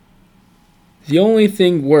The only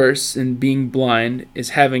thing worse than being blind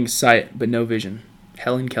is having sight but no vision.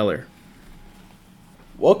 Helen Keller.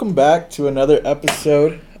 Welcome back to another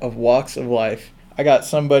episode of Walks of Life. I got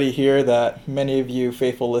somebody here that many of you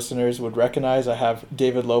faithful listeners would recognize. I have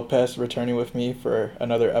David Lopez returning with me for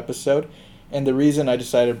another episode. And the reason I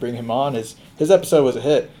decided to bring him on is his episode was a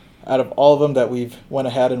hit. Out of all of them that we've went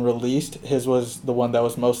ahead and released, his was the one that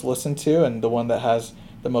was most listened to and the one that has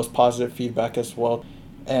the most positive feedback as well.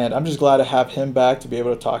 And I'm just glad to have him back to be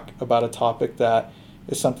able to talk about a topic that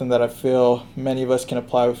is something that I feel many of us can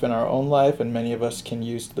apply within our own life and many of us can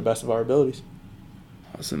use to the best of our abilities.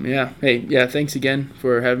 Awesome. Yeah. Hey, thanks again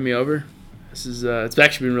for having me over. This is it's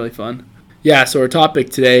actually been really fun. Yeah, so our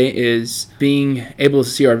topic today is being able to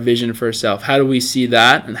see our vision for ourselves. How do we see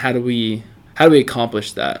that, and how do we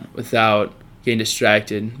accomplish that without getting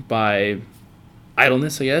distracted by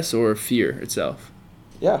idleness, I guess, or fear itself?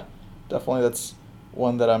 Yeah, definitely that's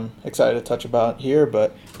one that I'm excited to touch about here.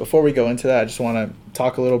 But before we go into that, I just want to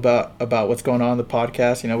talk a little about what's going on in the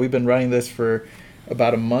podcast. We've been running this for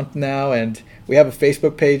about a month now, and we have a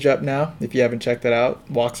Facebook page up now. If you haven't checked that out,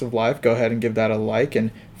 Walks of Life, go ahead and give that a like.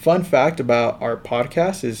 And fun fact about our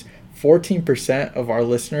podcast is 14% of our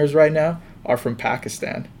listeners right now are from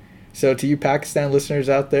Pakistan. So to you Pakistan listeners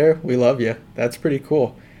out there, we love you. That's pretty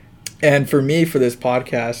cool. And for me, for this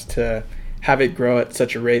podcast to have it grow at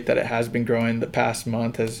such a rate that it has been growing the past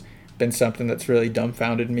month has been something that's really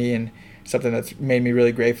dumbfounded me and something that's made me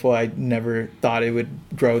really grateful. I never thought it would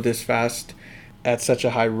grow this fast at such a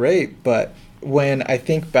high rate. But when I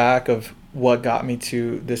think back of what got me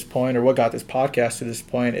to this point, or what got this podcast to this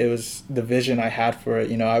point, it was the vision I had for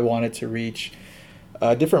it. I wanted to reach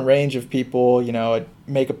a different range of people, I'd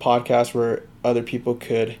make a podcast where other people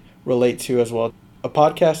could relate to as well. A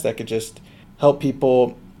podcast that could just help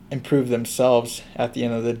people improve themselves at the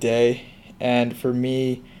end of the day. And for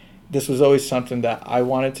me, this was always something that I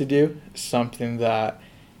wanted to do, something that,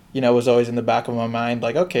 was always in the back of my mind,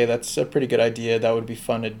 like, okay, that's a pretty good idea. That would be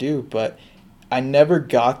fun to do. But I never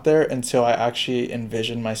got there until I actually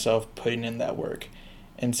envisioned myself putting in that work,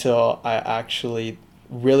 until I actually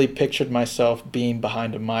really pictured myself being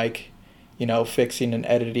behind a mic, fixing and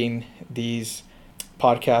editing these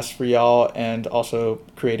podcasts for y'all, and also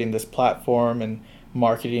creating this platform and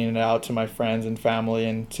marketing it out to my friends and family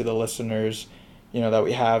and to the listeners, that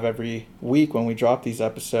we have every week when we drop these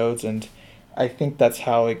episodes. And I think that's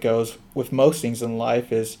how it goes with most things in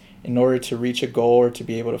life, is in order to reach a goal or to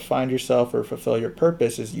be able to find yourself or fulfill your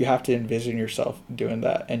purpose, is you have to envision yourself doing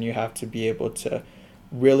that, and you have to be able to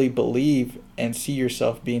really believe and see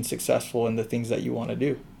yourself being successful in the things that you want to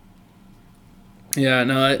do. Yeah,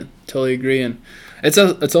 no, I totally agree. And it's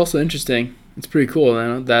also interesting. It's pretty cool,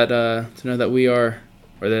 that to know that we are,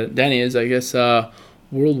 or that Danny is, I guess,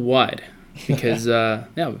 worldwide. Because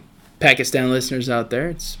Pakistan listeners out there,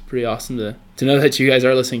 it's pretty awesome to know that you guys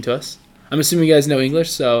are listening to us. I'm assuming you guys know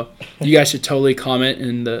English, so you guys should totally comment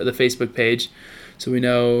in the Facebook page, so we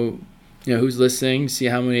know who's listening. See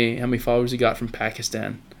how many followers you got from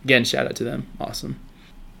Pakistan. Again, shout out to them. Awesome.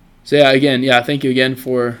 So thank you again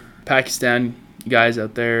for Pakistan guys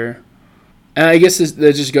out there. And I guess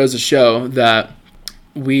that just goes to show that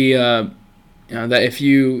we that if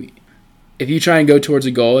you try and go towards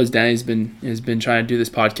a goal, as Danny has been trying to do this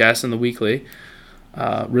podcast on the weekly,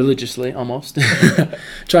 religiously almost,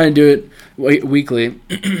 try and do it weekly.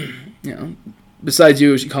 Besides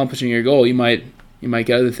you accomplishing your goal, you might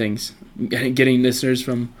get other things, getting listeners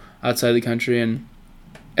from outside the country, and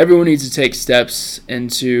everyone needs to take steps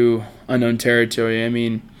into unknown territory. I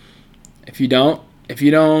mean, if you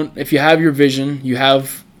have your vision, you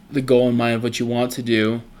have the goal in mind of what you want to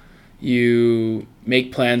do, you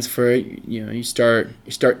make plans for it, you start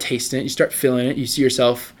tasting it, you start feeling it, you see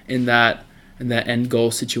yourself in that end goal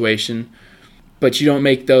situation, but you don't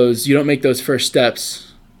make those first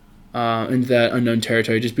steps into that unknown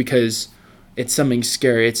territory just because it's something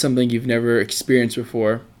scary, it's something you've never experienced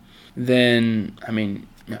before. Then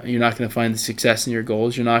you're not going to find the success in your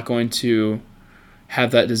goals. You're not going to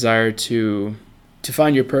have that desire to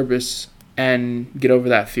find your purpose and get over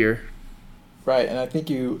that fear. Right, and I think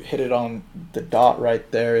you hit it on the dot right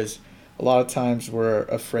there. Is a lot of times we're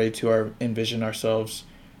afraid to envision ourselves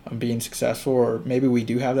being successful, or maybe we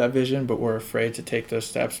do have that vision, but we're afraid to take those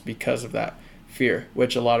steps because of that fear,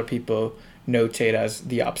 which a lot of people notate as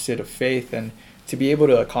the opposite of faith. And to be able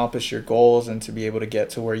to accomplish your goals and to be able to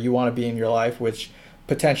get to where you want to be in your life, which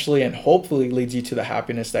potentially and hopefully leads you to the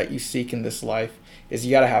happiness that you seek in this life, is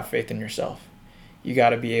you got to have faith in yourself. You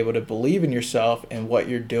got to be able to believe in yourself and what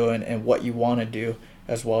you're doing and what you want to do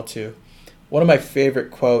as well too. One of my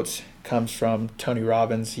favorite quotes comes from Tony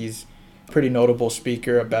Robbins. He's pretty notable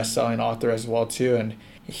speaker, a best-selling author as well too, and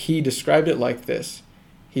he described it like this.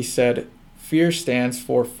 He said, "Fear stands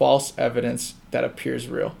for false evidence that appears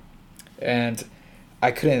real." And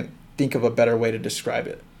I couldn't think of a better way to describe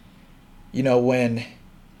it. You know, when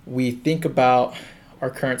we think about our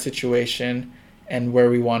current situation and where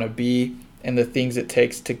we want to be and the things it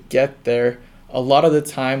takes to get there, a lot of the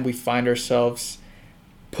time we find ourselves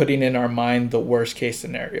putting in our mind the worst case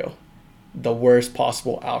scenario, the worst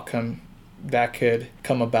possible outcome that could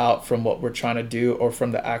come about from what we're trying to do or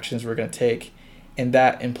from the actions we're going to take. And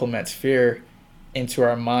that implements fear into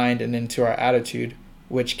our mind and into our attitude,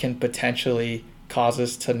 which can potentially cause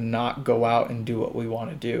us to not go out and do what we want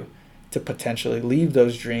to do, to potentially leave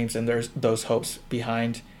those dreams and those hopes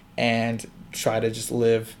behind and try to just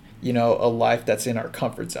live, you know, a life that's in our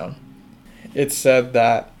comfort zone. It's said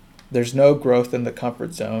that there's no growth in the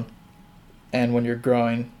comfort zone, and when you're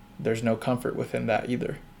growing, there's no comfort within that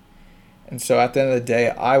either. And so at the end of the day,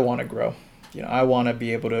 I want to grow. You know, I want to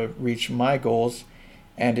be able to reach my goals,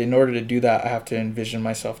 and in order to do that, I have to envision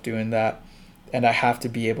myself doing that, and I have to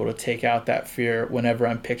be able to take out that fear whenever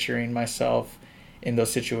I'm picturing myself in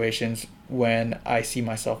those situations when I see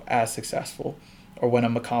myself as successful or when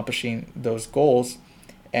I'm accomplishing those goals.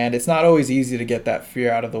 And it's not always easy to get that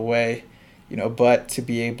fear out of the way, you know, but to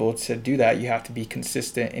be able to do that, you have to be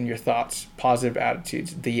consistent in your thoughts, positive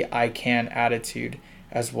attitudes, the I can attitude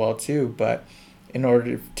as well too. But in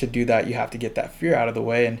order to do that, you have to get that fear out of the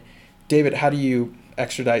way. And David, how do you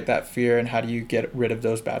extradite that fear, and how do you get rid of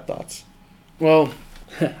those bad thoughts? Well,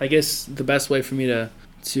 I guess the best way for me to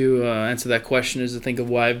answer that question is to think of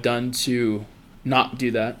what I've done to not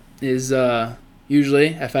do that. Is usually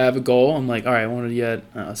if I have a goal, I'm like, all right, I want to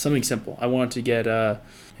get something simple. I want to get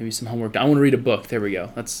maybe some homework done. I want to read a book. There we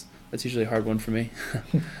go. That's usually a hard one for me.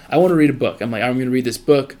 I want to read a book. I'm like, I'm going to read this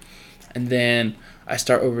book, and then I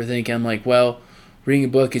start overthinking. I'm like, well, reading a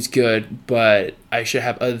book is good, but I should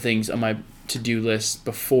have other things on my to-do list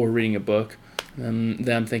before reading a book. And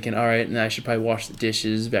then I'm thinking, all right, and I should probably wash the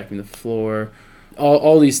dishes, vacuum the floor.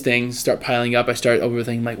 All these things start piling up. I start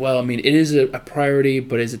overthinking. I'm like, well, I mean, it is a priority,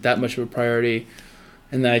 but is it that much of a priority?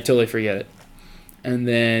 And then I totally forget it. And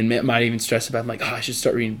then I might even stress about it. I'm like, oh, I should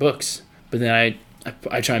start reading books. But then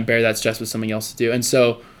I try and bear that stress with something else to do. And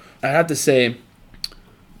so I have to say,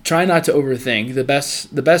 try not to overthink. The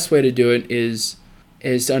best way to do it is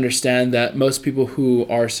to understand that most people who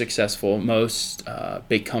are successful, most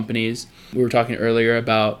big companies, we were talking earlier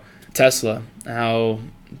about Tesla, how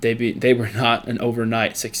they were not an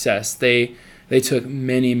overnight success. They took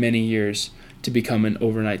many, many years to become an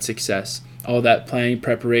overnight success. All that planning,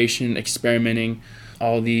 preparation, experimenting,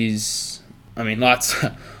 all these, I mean, lots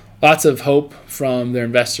of hope from their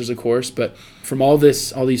investors, of course, but from all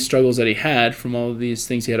these struggles that he had, from all of these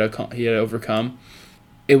things he had overcome,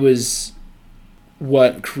 it was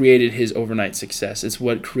what created his overnight success. It's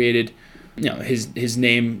what created, you know, his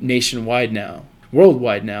name nationwide now,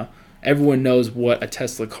 worldwide now. Everyone knows what a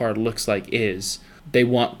Tesla car looks like is.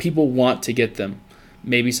 People want to get them.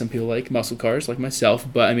 Maybe some people like muscle cars like myself,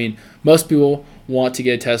 but I mean, most people want to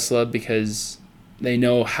get a Tesla because they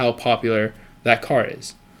know how popular that car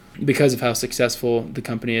is, because of how successful the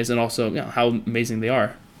company is, and also, you know, how amazing they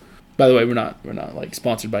are. By the way, we're not like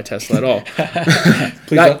sponsored by Tesla at all.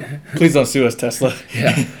 Please don't sue us, Tesla.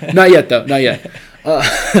 Yeah, not yet though, not yet.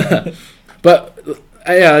 But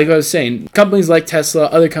yeah, like I was saying, companies like Tesla,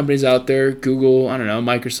 other companies out there, Google, I don't know,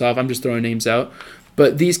 Microsoft. I'm just throwing names out,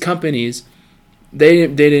 but these companies, they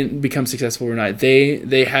didn't become successful overnight.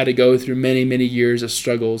 They had to go through many, many years of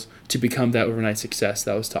struggles to become that overnight success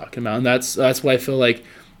that I was talking about, and that's what I feel like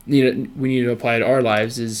we need to apply to our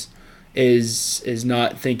lives is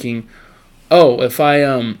not thinking, oh, if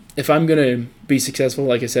I'm gonna be successful,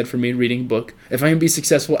 like I said, for me, reading a book, if I'm gonna be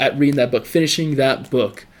successful at reading that book, finishing that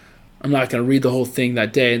book, I'm not gonna read the whole thing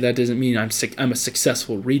that day. That doesn't mean I'm a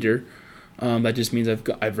successful reader. That just means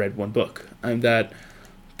I've read one book, and that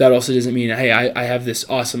also doesn't mean, hey, I have this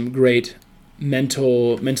awesome, great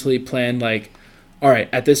mentally planned, like, all right,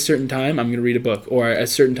 at this certain time I'm gonna read a book, or at a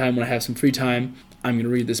certain time when I have some free time I'm gonna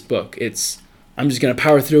read this book. I'm just gonna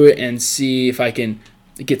power through it and see if I can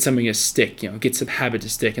get something to stick, get some habit to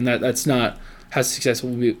stick. And that's not how successful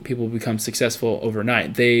people become successful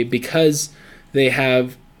overnight. Because they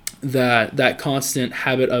have that constant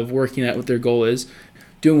habit of working at what their goal is,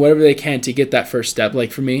 doing whatever they can to get that first step.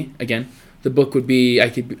 Like for me, again, the book would be, I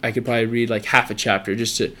could probably read like half a chapter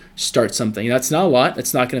just to start something. That's not a lot.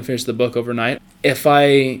 It's not going to finish the book overnight. If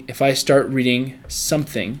I start reading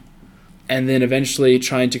something and then eventually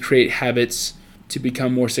trying to create habits to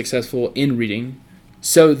become more successful in reading,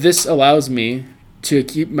 so this allows me to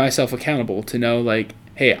keep myself accountable, to know like,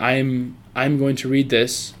 hey, I'm I'm going to read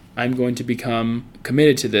this. I'm going to become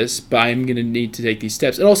committed to this, but I'm going to need to take these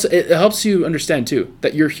steps. And also, it helps you understand too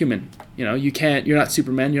that you're human. You're not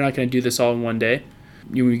Superman. You're not going to do this all in one day.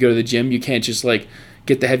 When you go to the gym, you can't just like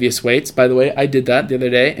get the heaviest weights. By the way, I did that the other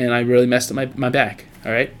day, and I really messed up my back.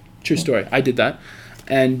 All right, true story. I did that,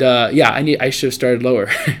 and I should have started lower.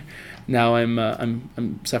 Now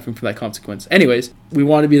I'm suffering from that consequence. Anyways, we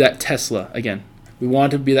want to be that Tesla again. We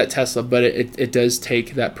want to be that Tesla, but it does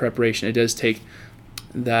take that preparation. It does take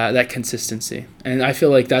that consistency. And I feel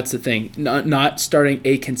like that's the thing. Not starting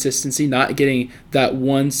a consistency, not getting that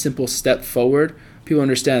one simple step forward. People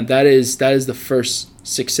understand that is the first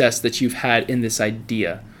success that you've had in this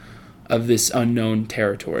idea of this unknown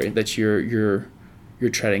territory that you're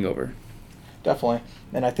treading over. Definitely.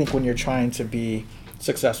 And I think when you're trying to be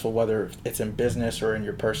successful, whether it's in business or in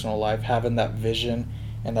your personal life, having that vision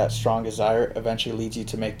and that strong desire eventually leads you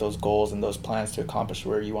to make those goals and those plans to accomplish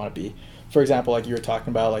where you want to be. For example, like you were talking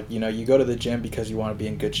about, like, you go to the gym because you want to be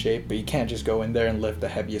in good shape, but you can't just go in there and lift the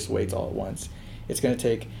heaviest weights all at once. It's going to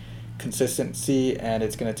take consistency, and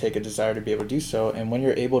it's going to take a desire to be able to do so. And when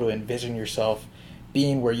you're able to envision yourself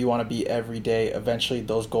being where you want to be every day, eventually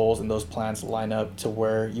those goals and those plans line up to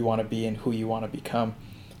where you want to be and who you want to become.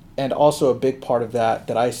 And also a big part of that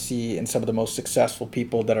I see in some of the most successful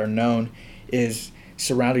people that are known is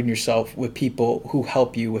surrounding yourself with people who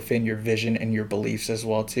help you within your vision and your beliefs as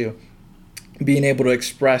well too. Being able to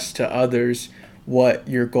express to others what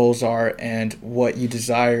your goals are and what you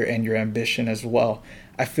desire and your ambition as well.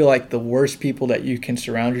 I feel like the worst people that you can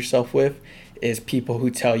surround yourself with is people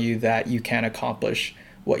who tell you that you can't accomplish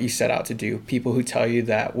what you set out to do. People who tell you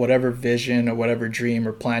that whatever vision or whatever dream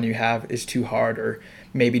or plan you have is too hard, or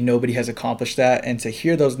maybe nobody has accomplished that. And to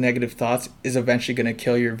hear those negative thoughts is eventually going to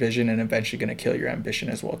kill your vision and eventually going to kill your ambition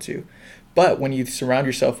as well too. But when you surround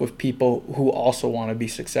yourself with people who also want to be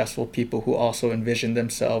successful, people who also envision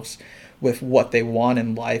themselves with what they want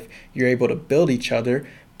in life, you're able to build each other.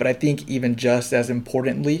 But I think even just as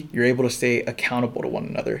importantly, you're able to stay accountable to one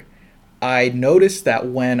another. I notice that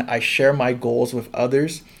when I share my goals with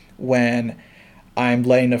others, when I'm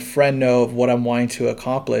letting a friend know of what I'm wanting to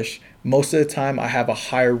accomplish, most of the time I have a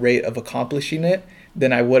higher rate of accomplishing it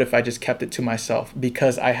than I would if I just kept it to myself,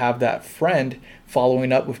 because I have that friend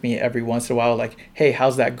following up with me every once in a while, like, hey,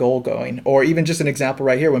 how's that goal going? Or even just an example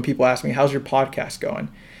right here, when people ask me, how's your podcast going?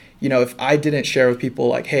 If I didn't share with people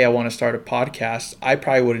like, hey, I want to start a podcast, I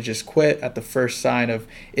probably would have just quit at the first sign of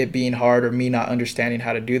it being hard or me not understanding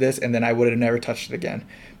how to do this, and then I would have never touched it again.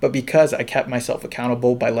 But because I kept myself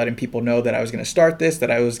accountable by letting people know that I was going to start this, that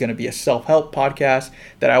I was going to be a self-help podcast,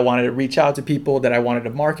 that I wanted to reach out to people, that I wanted to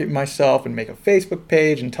market myself and make a Facebook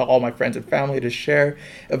page and tell all my friends and family to share,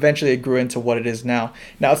 eventually it grew into what it is now.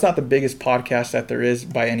 Now, it's not the biggest podcast that there is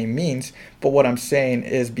by any means, but what I'm saying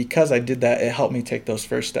is because I did that, it helped me take those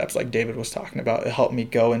first steps like David was talking about. It helped me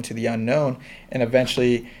go into the unknown, and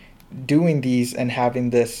eventually doing these and having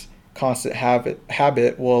this constant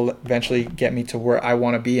habit will eventually get me to where I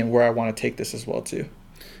want to be and where I want to take this as well too.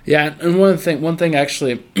 Yeah, and one thing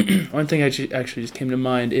actually just came to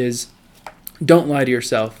mind is don't lie to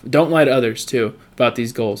yourself. Don't lie to others too about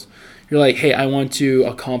these goals. You're like, hey, I want to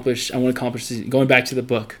accomplish this. Going back to the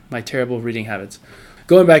book, my terrible reading habits.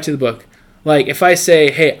 Going back to the book. Like if I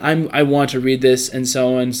say, hey, I want to read this, and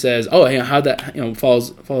someone says, oh, how'd that,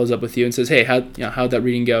 follows up with you and says, hey, how'd that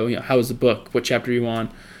reading go? How was the book? What chapter are you on?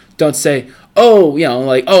 Don't say,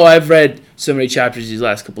 I've read so many chapters these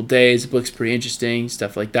last couple of days. The book's pretty interesting,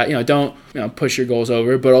 stuff like that. Don't push your goals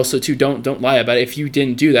over, but also too, don't lie about it. If you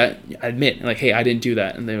didn't do that, admit, like, hey, I didn't do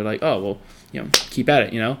that, and they were like, oh, well, keep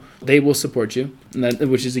at it. They will support you, and that,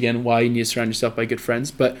 which is again why you need to surround yourself by good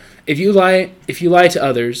friends. But if you lie to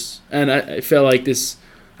others, and I feel like this,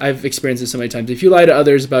 I've experienced this so many times. If you lie to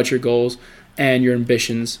others about your goals and your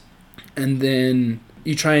ambitions, and then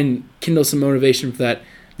you try and kindle some motivation for that,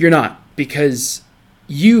 you're not, because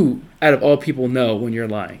you, out of all people, know when you're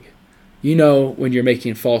lying. You know when you're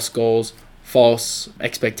making false goals, false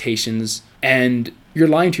expectations, and you're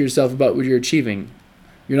lying to yourself about what you're achieving.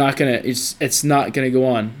 You're not gonna. It's not gonna go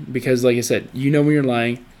on, because, like I said, you know when you're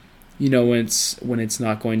lying. You know when it's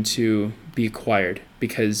not going to be acquired,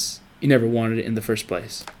 because you never wanted it in the first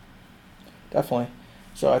place. Definitely.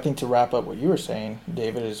 So I think to wrap up what you were saying,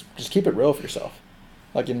 David, is just keep it real with yourself.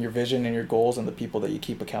 Like in your vision and your goals and the people that you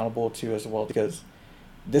keep accountable to as well, because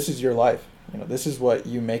this is your life. This is what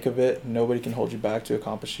you make of it. Nobody can hold you back to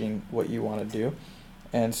accomplishing what you want to do.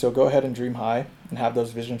 And so go ahead and dream high and have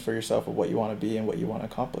those visions for yourself of what you want to be and what you want to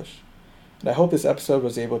accomplish. And I hope this episode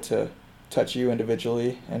was able to touch you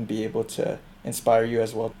individually and be able to inspire you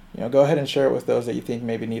as well. Go ahead and share it with those that you think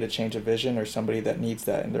maybe need a change of vision or somebody that needs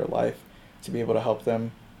that in their life. to be able to help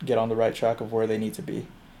them get on the right track of where they need to be.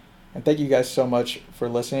 And thank you guys so much for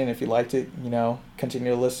listening. If you liked it,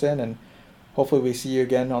 continue to listen, and hopefully we see you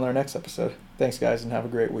again on our next episode. Thanks, guys, and have a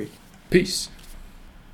great week. Peace.